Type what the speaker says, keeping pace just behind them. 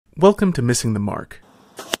Welcome to Missing the Mark,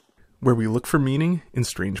 where we look for meaning in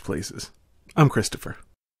strange places. I'm Christopher.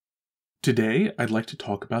 Today, I'd like to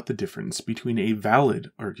talk about the difference between a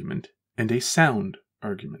valid argument and a sound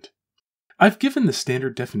argument. I've given the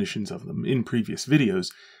standard definitions of them in previous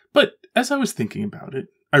videos, but as I was thinking about it,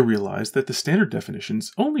 I realized that the standard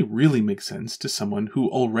definitions only really make sense to someone who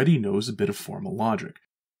already knows a bit of formal logic.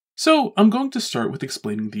 So I'm going to start with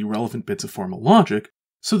explaining the relevant bits of formal logic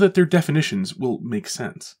so that their definitions will make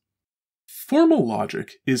sense. Formal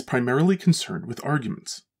logic is primarily concerned with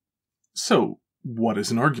arguments. So, what is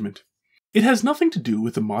an argument? It has nothing to do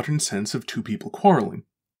with the modern sense of two people quarreling,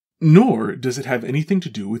 nor does it have anything to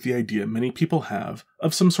do with the idea many people have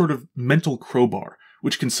of some sort of mental crowbar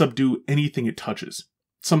which can subdue anything it touches,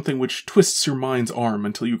 something which twists your mind's arm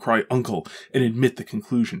until you cry uncle and admit the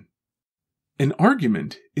conclusion. An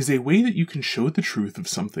argument is a way that you can show the truth of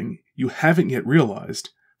something you haven't yet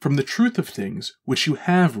realized from the truth of things which you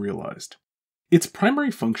have realized. Its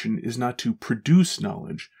primary function is not to produce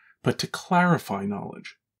knowledge, but to clarify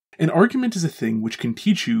knowledge. An argument is a thing which can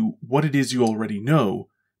teach you what it is you already know,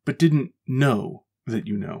 but didn't know that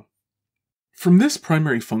you know. From this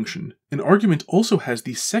primary function, an argument also has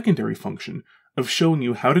the secondary function of showing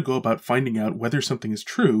you how to go about finding out whether something is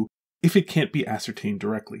true if it can't be ascertained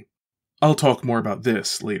directly. I'll talk more about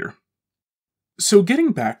this later. So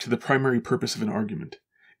getting back to the primary purpose of an argument,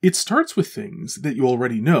 it starts with things that you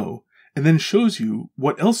already know, and then shows you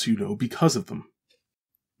what else you know because of them.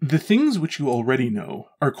 The things which you already know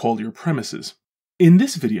are called your premises. In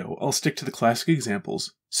this video, I'll stick to the classic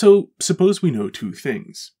examples, so suppose we know two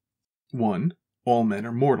things. 1. All men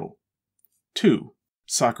are mortal. 2.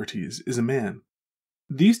 Socrates is a man.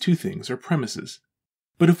 These two things are premises.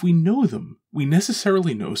 But if we know them, we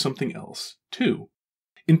necessarily know something else, too.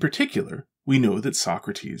 In particular, we know that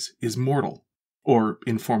Socrates is mortal. Or,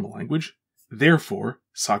 in formal language, therefore,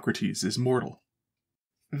 Socrates is mortal.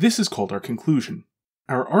 This is called our conclusion.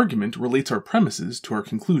 Our argument relates our premises to our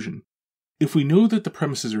conclusion. If we know that the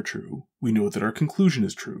premises are true, we know that our conclusion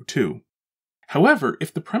is true, too. However,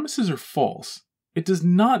 if the premises are false, it does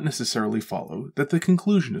not necessarily follow that the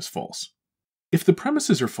conclusion is false. If the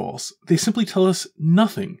premises are false, they simply tell us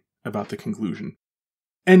nothing about the conclusion.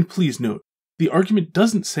 And please note, the argument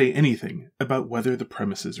doesn't say anything about whether the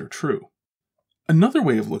premises are true. Another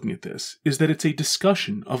way of looking at this is that it's a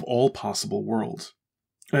discussion of all possible worlds.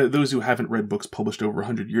 Those who haven't read books published over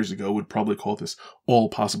 100 years ago would probably call this all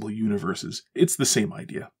possible universes. It's the same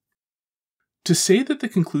idea. To say that the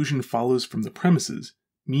conclusion follows from the premises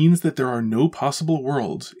means that there are no possible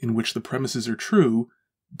worlds in which the premises are true,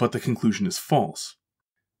 but the conclusion is false.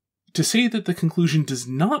 To say that the conclusion does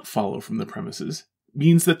not follow from the premises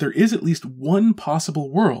means that there is at least one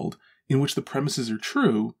possible world in which the premises are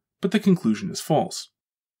true, but the conclusion is false.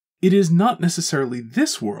 It is not necessarily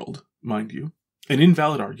this world, mind you. An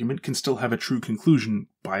invalid argument can still have a true conclusion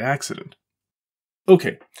by accident.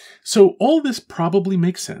 Okay, so all this probably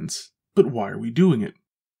makes sense, but why are we doing it?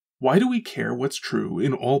 Why do we care what's true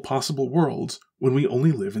in all possible worlds when we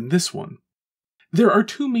only live in this one? There are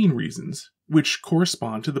two main reasons, which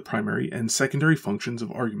correspond to the primary and secondary functions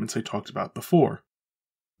of arguments I talked about before.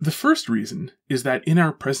 The first reason is that in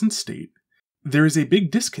our present state, there is a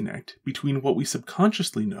big disconnect between what we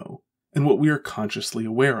subconsciously know and what we are consciously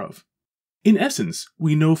aware of. In essence,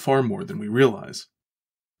 we know far more than we realize.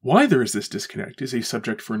 Why there is this disconnect is a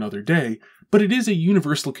subject for another day, but it is a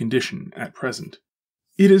universal condition at present.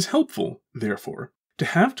 It is helpful, therefore, to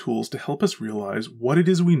have tools to help us realize what it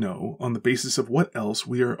is we know on the basis of what else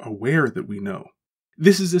we are aware that we know.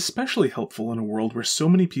 This is especially helpful in a world where so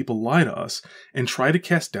many people lie to us and try to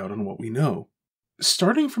cast doubt on what we know.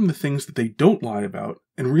 Starting from the things that they don't lie about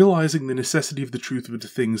and realizing the necessity of the truth of the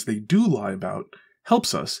things they do lie about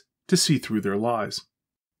helps us to see through their lies.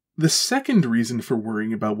 The second reason for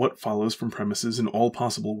worrying about what follows from premises in all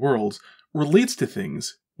possible worlds relates to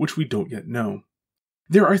things which we don't yet know.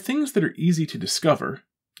 There are things that are easy to discover,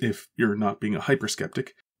 if you're not being a hyperskeptic,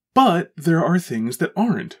 but there are things that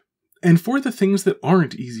aren't. And for the things that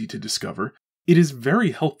aren't easy to discover, it is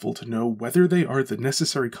very helpful to know whether they are the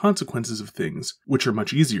necessary consequences of things which are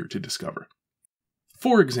much easier to discover.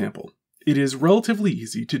 For example, it is relatively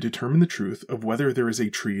easy to determine the truth of whether there is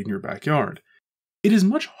a tree in your backyard. It is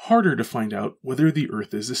much harder to find out whether the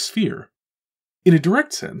Earth is a sphere. In a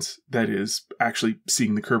direct sense, that is, actually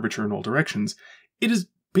seeing the curvature in all directions, it is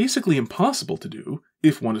basically impossible to do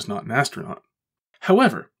if one is not an astronaut.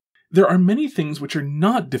 However, there are many things which are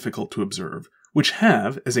not difficult to observe, which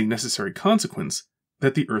have, as a necessary consequence,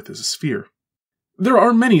 that the Earth is a sphere. There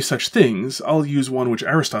are many such things. I'll use one which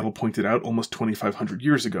Aristotle pointed out almost 2,500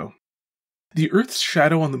 years ago. The Earth's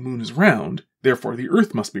shadow on the moon is round, therefore the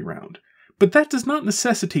Earth must be round, but that does not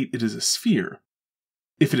necessitate it is a sphere.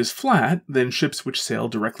 If it is flat, then ships which sail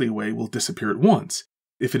directly away will disappear at once.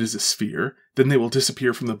 If it is a sphere, then they will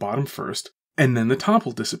disappear from the bottom first, and then the top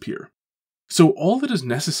will disappear. So all that is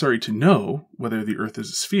necessary to know whether the Earth is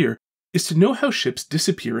a sphere is to know how ships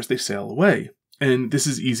disappear as they sail away, and this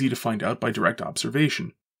is easy to find out by direct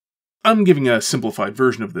observation. I'm giving a simplified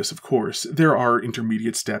version of this, of course. There are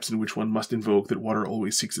intermediate steps in which one must invoke that water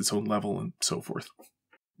always seeks its own level, and so forth.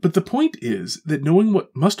 But the point is that knowing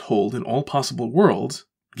what must hold in all possible worlds,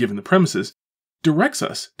 given the premises, directs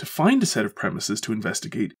us to find a set of premises to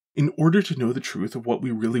investigate in order to know the truth of what we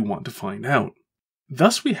really want to find out.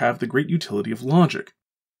 Thus we have the great utility of logic.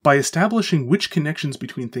 By establishing which connections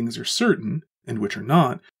between things are certain, and which are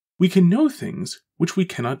not, we can know things which we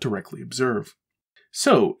cannot directly observe.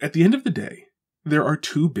 So, at the end of the day, there are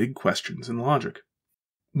two big questions in logic.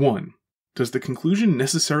 1. Does the conclusion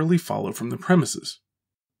necessarily follow from the premises?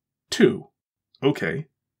 2. Okay,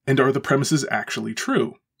 and are the premises actually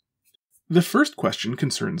true? The first question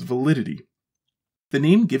concerns validity. The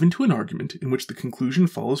name given to an argument in which the conclusion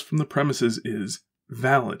follows from the premises is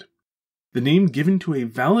valid. The name given to a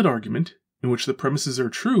valid argument in which the premises are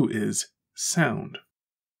true is sound.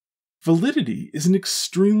 Validity is an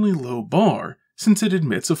extremely low bar since it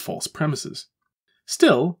admits of false premises.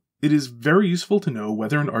 Still, it is very useful to know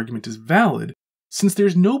whether an argument is valid, since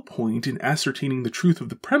there's no point in ascertaining the truth of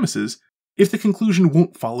the premises if the conclusion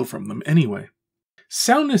won't follow from them anyway.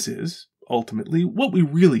 Soundness is, ultimately, what we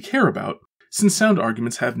really care about, since sound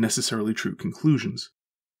arguments have necessarily true conclusions.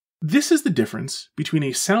 This is the difference between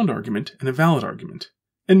a sound argument and a valid argument,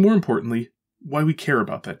 and more importantly, why we care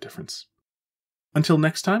about that difference. Until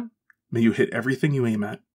next time, may you hit everything you aim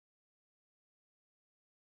at.